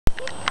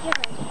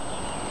backyard.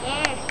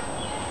 Yeah.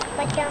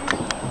 But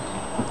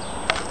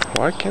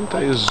Why can't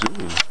I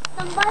zoom?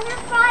 some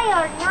butterflies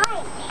are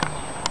nice.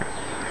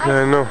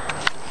 Yeah, I know.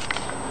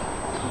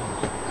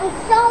 I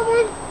saw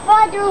one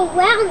further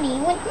around me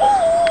with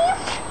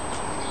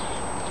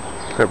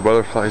Yeah,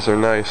 butterflies are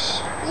nice.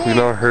 Yeah. You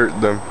don't hurt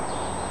them.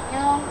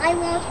 No, I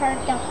won't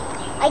hurt them.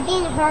 I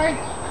didn't hurt.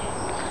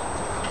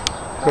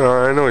 No,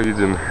 I know you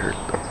didn't hurt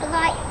them.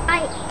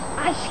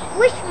 I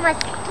squished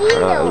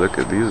mosquitoes. Ah, look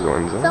at these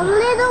ones. Some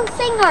little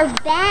things are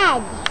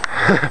bad.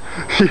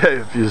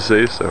 Yeah, if you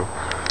say so.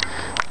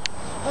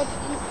 But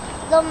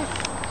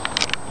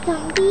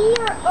some bees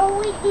are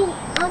always in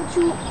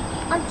onto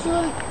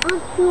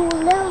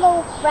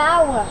little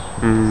flower.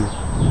 Mm.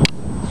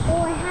 So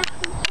I have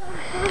to kill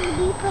some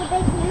bees so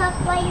they cannot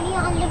fly me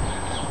on the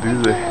Do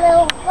they?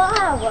 little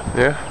flower.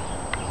 Yeah?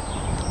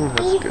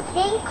 That's Bees good.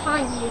 think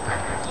on you.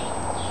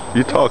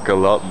 You talk a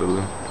lot,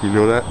 Dylan. You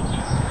know that?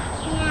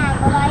 Yeah,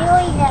 but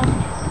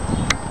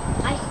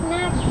I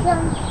smacked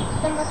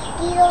the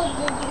mosquitoes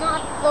did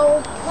not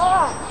go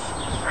touch.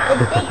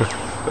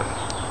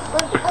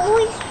 But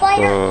always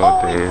spiders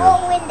always damn. go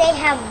when they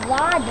have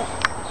water.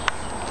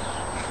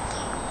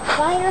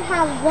 Spiders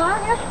have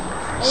water.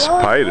 They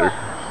always Spider?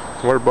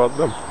 go. What about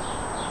them?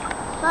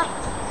 But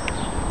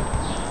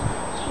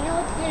you know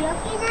what you're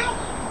looking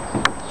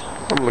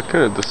at? I'm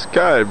looking at the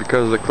sky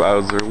because the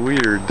clouds are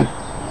weird.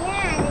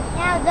 Yeah, the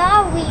clouds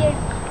are weird.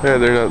 Yeah,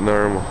 they're not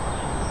normal.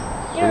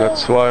 And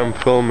that's why I'm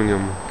filming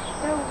them.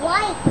 They're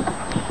white.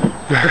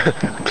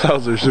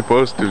 Clouds are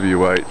supposed to be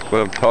white.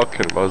 What I'm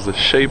talking about is the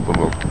shape of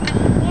them.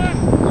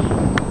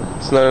 Yeah.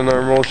 It's not a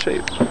normal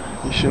shape.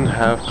 You shouldn't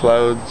have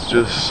clouds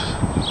just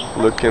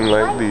looking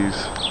like these.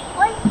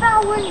 White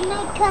flowers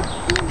make us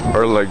even.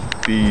 Or like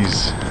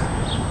these.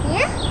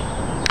 Yeah?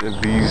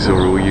 And these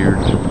are weird.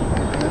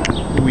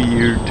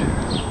 Weird.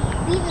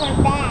 These are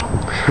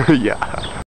bad. Yeah.